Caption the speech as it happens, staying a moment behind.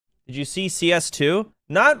Did you see CS2?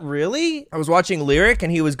 Not really. I was watching Lyric and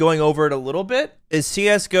he was going over it a little bit. Is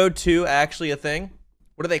CSGO2 actually a thing?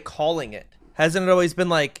 What are they calling it? Hasn't it always been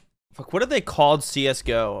like, fuck, what have they called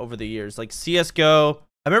CSGO over the years? Like CSGO,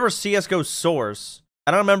 I remember CSGO Source.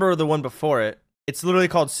 I don't remember the one before it. It's literally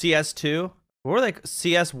called CS2. What were they?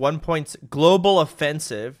 CS 1. Global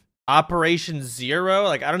Offensive, Operation Zero.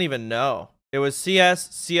 Like, I don't even know. It was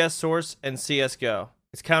CS, CS Source, and CSGO.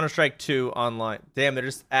 It's Counter-Strike 2 online. Damn, they're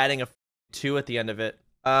just adding a 2 at the end of it.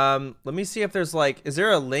 Let me see if there's like, is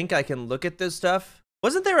there a link I can look at this stuff?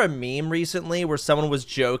 Wasn't there a meme recently where someone was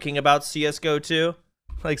joking about CSGO2?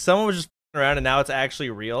 Like someone was just around and now it's actually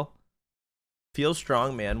real. Feel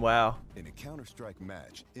strong, man. Wow. In a Counter-Strike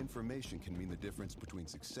match, information can mean the difference between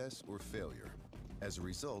success or failure. As a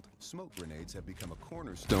result, smoke grenades have become a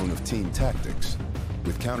cornerstone of team tactics.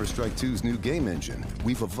 With Counter-Strike 2's new game engine,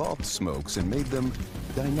 we've evolved smokes and made them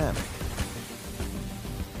dynamic.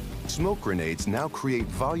 Smoke grenades now create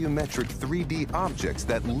volumetric 3D objects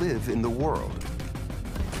that live in the world.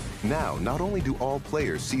 Now, not only do all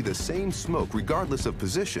players see the same smoke regardless of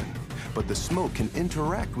position, but the smoke can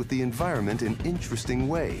interact with the environment in interesting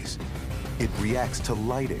ways. It reacts to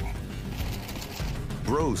lighting,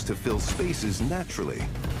 grows to fill spaces naturally.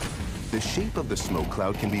 The shape of the smoke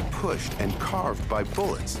cloud can be pushed and carved by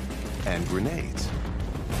bullets and grenades.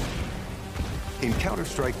 In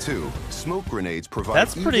Counter-Strike 2, smoke grenades provide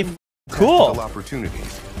That's pretty cool cool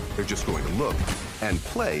opportunities. They're just going to look and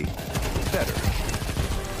play better.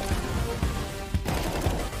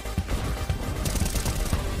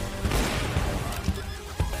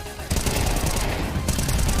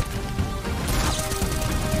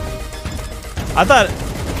 I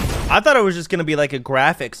thought it was just gonna be like a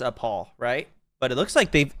graphics uphaul, right? But it looks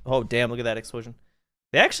like they've, oh damn, look at that explosion.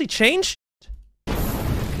 They actually changed.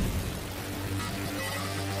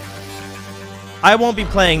 I won't be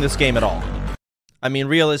playing this game at all. I mean,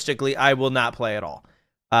 realistically, I will not play at all.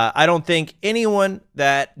 I don't think anyone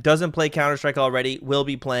that doesn't play Counter-Strike already will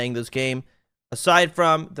be playing this game, aside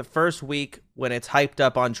from the first week when it's hyped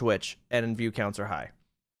up on Twitch and view counts are high.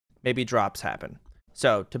 Maybe drops happen.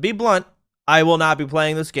 So, to be blunt, I will not be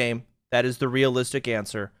playing this game. That is the realistic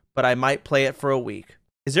answer, but I might play it for a week.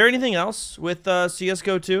 Is there anything else with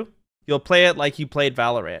CSGO2? You'll play it like you played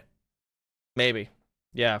Valorant. Maybe.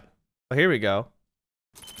 Yeah. Oh, here we go.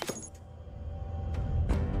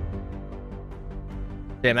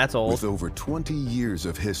 Damn, that's old. With over 20 years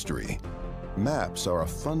of history, maps are a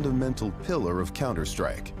fundamental pillar of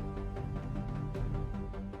Counter-Strike.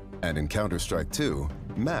 And in Counter-Strike 2,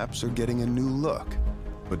 maps are getting a new look.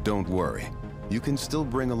 But don't worry, you can still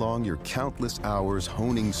bring along your countless hours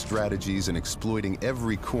honing strategies and exploiting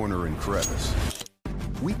every corner and crevice.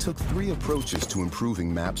 We took 3 approaches to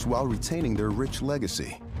improving maps while retaining their rich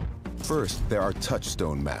legacy. First, there are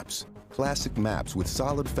touchstone maps, classic maps with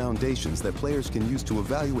solid foundations that players can use to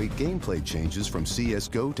evaluate gameplay changes from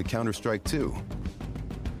CSGO to Counter-Strike 2.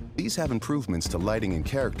 These have improvements to lighting and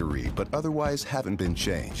character read, but otherwise haven't been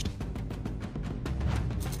changed.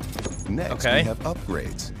 Next, we have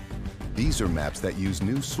upgrades. These are maps that use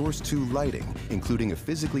new Source 2 lighting, including a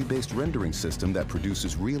physically based rendering system that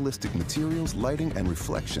produces realistic materials, lighting, and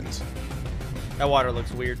reflections. That water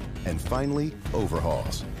looks weird. And finally,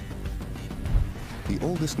 overhauls. The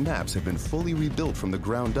oldest maps have been fully rebuilt from the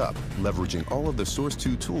ground up, leveraging all of the Source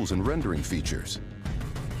 2 tools and rendering features.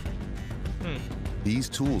 These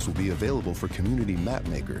tools will be available for community map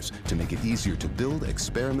makers to make it easier to build,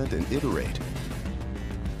 experiment, and iterate.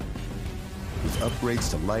 With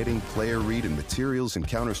upgrades to lighting, player read, and materials in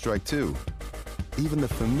Counter-Strike 2, even the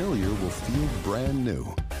familiar will feel brand new.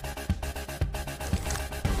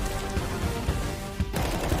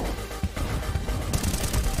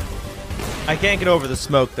 I can't get over the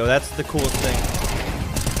smoke, though. That's the coolest thing.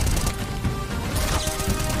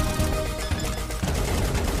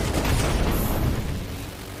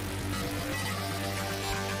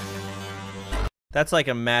 That's like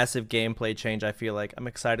a massive gameplay change, I feel like. I'm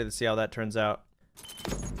excited to see how that turns out.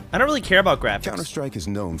 I don't really care about graphics. Counter-Strike is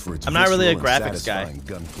known for its I'm not really a visceral and graphics guy. satisfying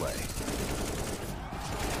gunplay.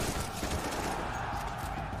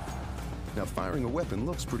 Now, firing a weapon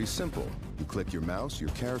looks pretty simple. You click your mouse, your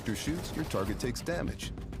character shoots, your target takes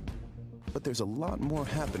damage. But there's a lot more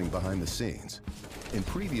happening behind the scenes. In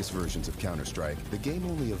previous versions of Counter-Strike, the game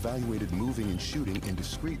only evaluated moving and shooting in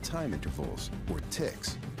discrete time intervals, or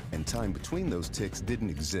ticks, and time between those ticks didn't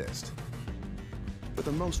exist. For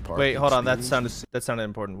the most part... Wait, hold on, that sounded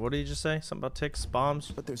important. What did you just say? Something about ticks,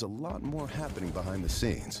 bombs? But there's a lot more happening behind the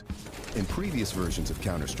scenes. In previous versions of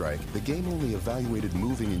Counter-Strike, the game only evaluated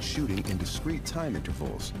moving and shooting in discrete time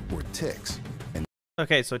intervals, or ticks. And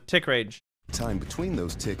okay, so tick range. Time between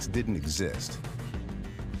those ticks didn't exist.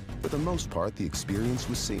 For the most part, the experience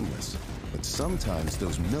was seamless. But sometimes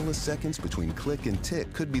those milliseconds between click and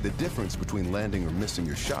tick could be the difference between landing or missing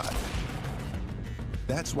your shot.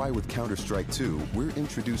 That's why with Counter-Strike 2, we're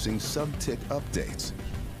introducing sub-tick updates.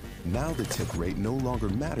 Now the tick rate no longer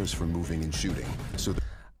matters for moving and shooting. So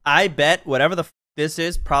I bet whatever the this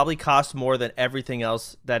is probably costs more than everything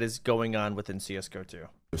else that is going on within CSGO2.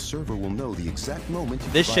 The server will know the exact moment you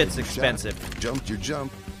this fired shit's your expensive. Shot, jumped your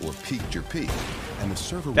jump, or peeked your peek. And the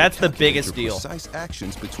server will That's the calculate biggest your deal. Precise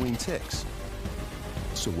actions between ticks.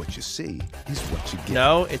 So what you see is what you get.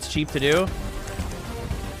 No, it's cheap to do.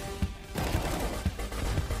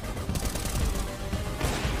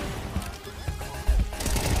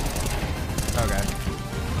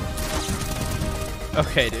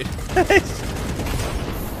 Okay, dude.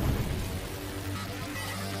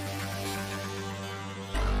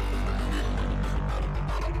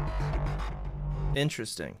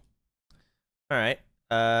 Interesting. All right.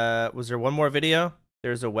 Was there one more video?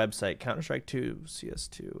 There's a website, Counter-Strike 2,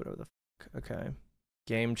 CS2, whatever the fuck. Okay.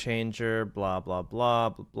 Game changer, blah, blah, blah,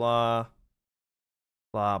 blah, blah.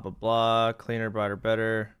 Blah, blah, blah. Cleaner, brighter,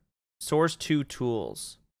 better. Source 2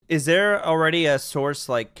 tools. Is there already a source,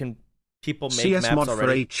 like, can people make CS maps mod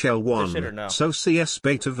already? for HL1, No? so CS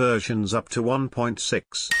beta versions up to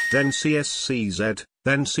 1.6, then CSCZ,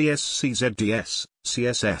 then CSCZDS,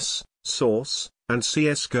 CSS, Source, and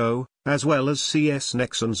CSGO, as well as CS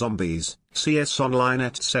Nex and Zombies, CS Online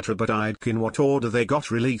etc. But I'd in what order they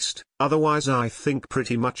got released, otherwise I think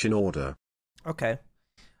pretty much in order. Okay.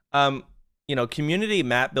 You know, community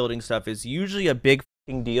map building stuff is usually a big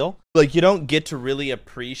deal. Like, you don't get to really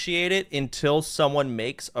appreciate it until someone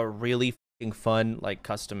makes a really fun, like,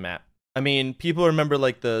 custom map. I mean, people remember,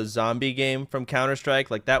 like, the zombie game from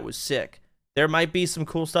Counter-Strike. Like, that was sick. There might be some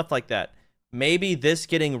cool stuff like that. Maybe this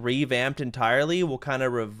getting revamped entirely will kind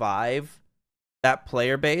of revive that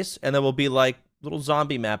player base, and there will be, like, little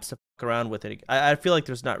zombie maps to fuck around with it. I feel like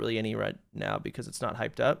there's not really any right now because it's not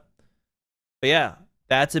hyped up. But yeah,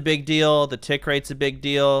 that's a big deal. The tick rate's a big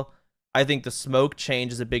deal. I think the smoke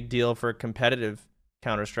change is a big deal for competitive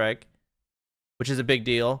Counter-Strike, which is a big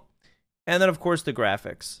deal. And then, of course, the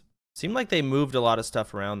graphics. Seemed like they moved a lot of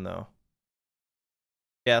stuff around, though.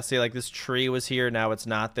 Yeah, see, like, this tree was here, now it's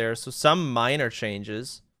not there. So some minor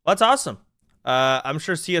changes. Well, that's awesome. I'm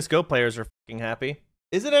sure CSGO players are fucking happy.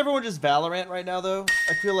 Isn't everyone just Valorant right now, though?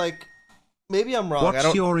 I feel like maybe I'm wrong.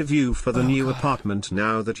 What's your review for the new apartment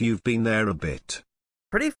now that you've been there a bit?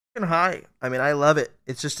 Pretty fucking high. I mean, I love it.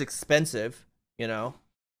 It's just expensive, you know.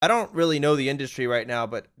 I don't really know the industry right now,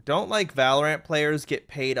 but don't, like, Valorant players get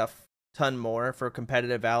paid a ton more for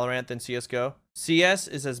competitive Valorant than CSGO? CS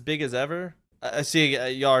is as big as ever. I see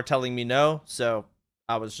y'all are telling me no, so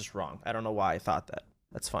I was just wrong. I don't know why I thought that.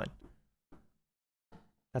 That's fine.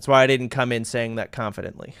 That's why I didn't come in saying that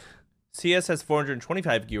confidently. CS has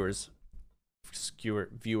 425 viewers.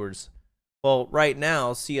 Well, right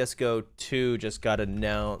now, CSGO2 just got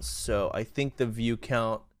announced, so I think the view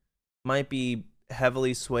count might be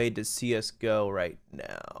heavily swayed to CSGO right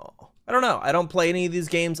now. I don't know. I don't play any of these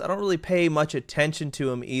games. I don't really pay much attention to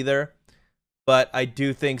them either, but I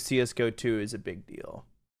do think CSGO2 is a big deal.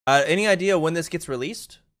 Any idea when this gets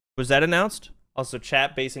released? Was that announced? Also,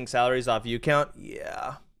 chat basing salaries off view count?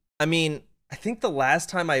 Yeah. I mean, I think the last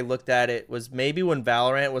time I looked at it was maybe when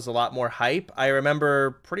Valorant was a lot more hype. I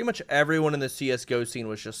remember pretty much everyone in the CSGO scene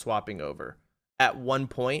was just swapping over at one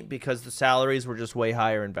point because the salaries were just way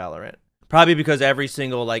higher in Valorant. Probably because every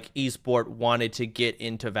single, like, esport wanted to get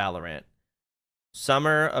into Valorant.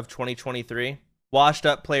 Summer of 2023. Washed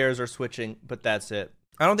up players are switching, but that's it.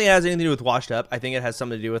 I don't think it has anything to do with washed up. I think it has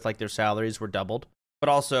something to do with, like, their salaries were doubled. But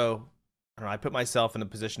also, I don't know, I put myself in the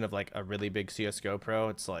position of, like, a really big CSGO pro.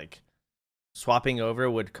 It's like swapping over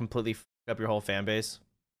would completely f up your whole fan base.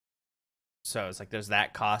 So it's like there's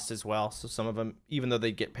that cost as well. So some of them, even though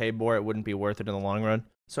they get paid more, it wouldn't be worth it in the long run.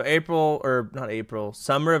 So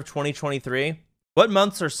summer of 2023. What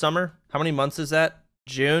months are summer? How many months is that?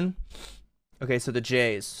 June? Okay, so the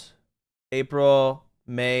J's. April,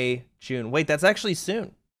 May, June. Wait, that's actually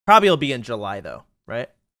soon. Probably will be in July though, right?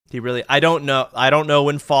 I don't know. I don't know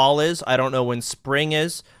when fall is. I don't know when spring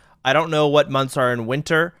is. I don't know what months are in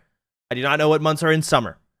winter. I do not know what months are in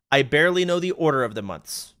summer. I barely know the order of the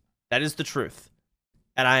months. That is the truth.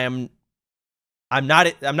 And I'm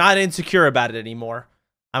not insecure about it anymore.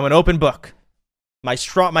 I'm an open book. My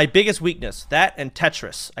biggest weakness, that and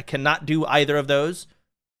Tetris. I cannot do either of those.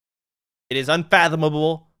 It is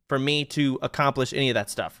unfathomable for me to accomplish any of that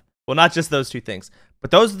stuff. Well, not just those two things,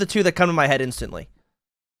 but those are the two that come to my head instantly.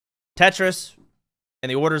 Tetris and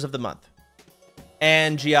the orders of the month.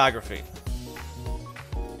 And geography.